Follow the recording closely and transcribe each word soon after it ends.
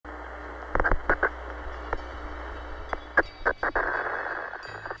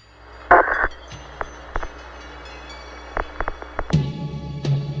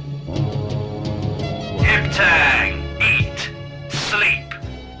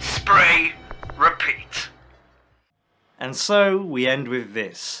repeat. And so we end with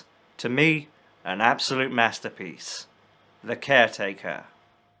this, to me, an absolute masterpiece. The Caretaker.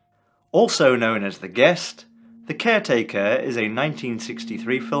 Also known as The Guest, The Caretaker is a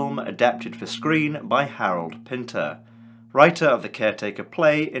 1963 film adapted for screen by Harold Pinter, writer of the Caretaker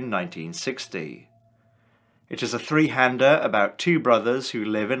play in 1960. It is a three-hander about two brothers who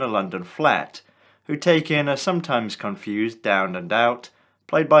live in a London flat, who take in a sometimes confused down and out,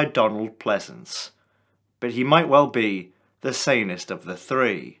 played by Donald Pleasence. But he might well be the sanest of the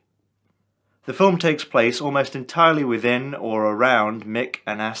three. The film takes place almost entirely within or around Mick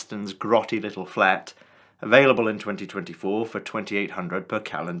and Aston's grotty little flat, available in 2024 for $2,800 per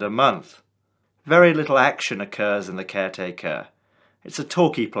calendar month. Very little action occurs in The Caretaker. It's a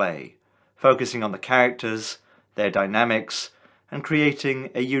talkie play, focusing on the characters, their dynamics, and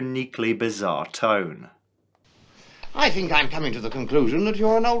creating a uniquely bizarre tone. I think I'm coming to the conclusion that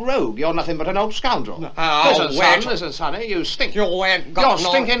you're an old rogue. You're nothing but an old scoundrel. Listen, Sonny, you stink. You're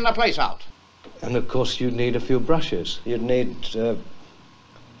stinking the place out. And of course you'd need a few brushes. You'd need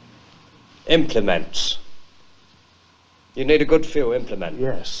implements. You need a good few implements.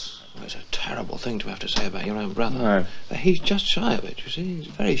 Yes. Oh, it's a terrible thing to have to say about your own brother. No. He's just shy of it, you see. He's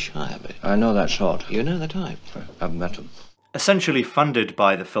very shy of it. I know that sort. You know the type. I've met him. Essentially funded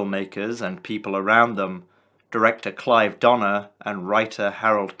by the filmmakers and people around them, director Clive Donner and writer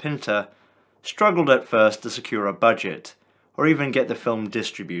Harold Pinter struggled at first to secure a budget, or even get the film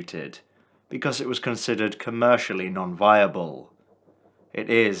distributed, because it was considered commercially non-viable. It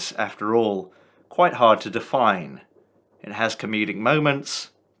is, after all, quite hard to define. It has comedic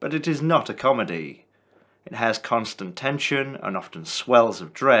moments, but it is not a comedy. It has constant tension and often swells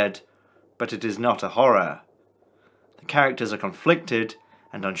of dread, but it is not a horror. The characters are conflicted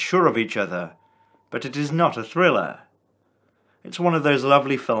and unsure of each other, but it is not a thriller. It's one of those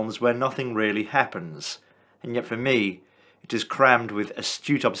lovely films where nothing really happens, and yet for me, it is crammed with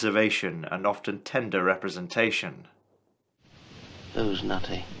astute observation and often tender representation. Who's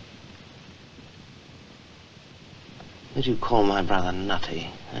nutty? Did you call my brother nutty,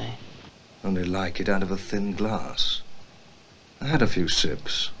 eh? Only like it out of a thin glass. I had a few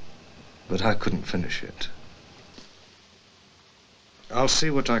sips, but I couldn't finish it. I'll see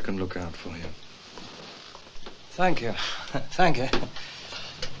what I can look out for you. Thank you. Thank you.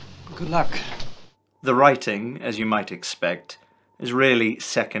 Good luck. The writing, as you might expect, is really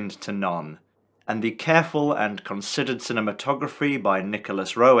second to none, and the careful and considered cinematography by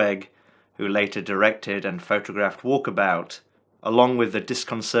Nicholas Roeg, who later directed and photographed Walkabout, along with the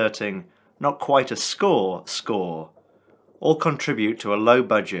disconcerting, not quite a score, all contribute to a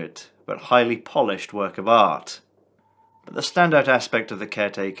low-budget but highly polished work of art. But the standout aspect of The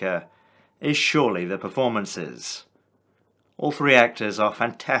Caretaker is surely the performances. All three actors are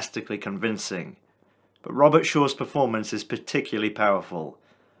fantastically convincing, but Robert Shaw's performance is particularly powerful,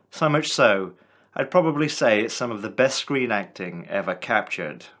 so much so, I'd probably say it's some of the best screen acting ever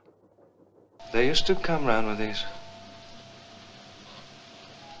captured. They used to come round with these.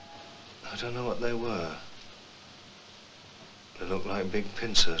 I don't know what they were. They looked like big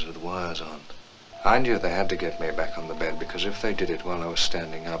pincers with wires on. I knew they had to get me back on the bed, because if they did it while I was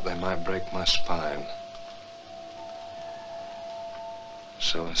standing up, they might break my spine.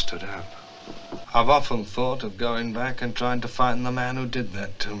 So I stood up. I've often thought of going back and trying to find the man who did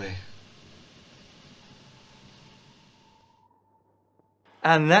that to me.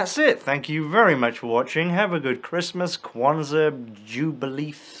 And that's it. Thank you very much for watching. Have a good Christmas, Kwanzaa,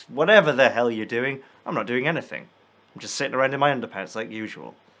 Jubilee, whatever the hell you're doing. I'm not doing anything. I'm just sitting around in my underpants like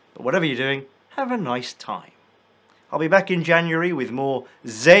usual. But whatever you're doing, have a nice time. I'll be back in January with more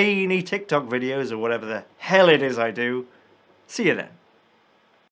zany TikTok videos or whatever the hell it is I do. See you then.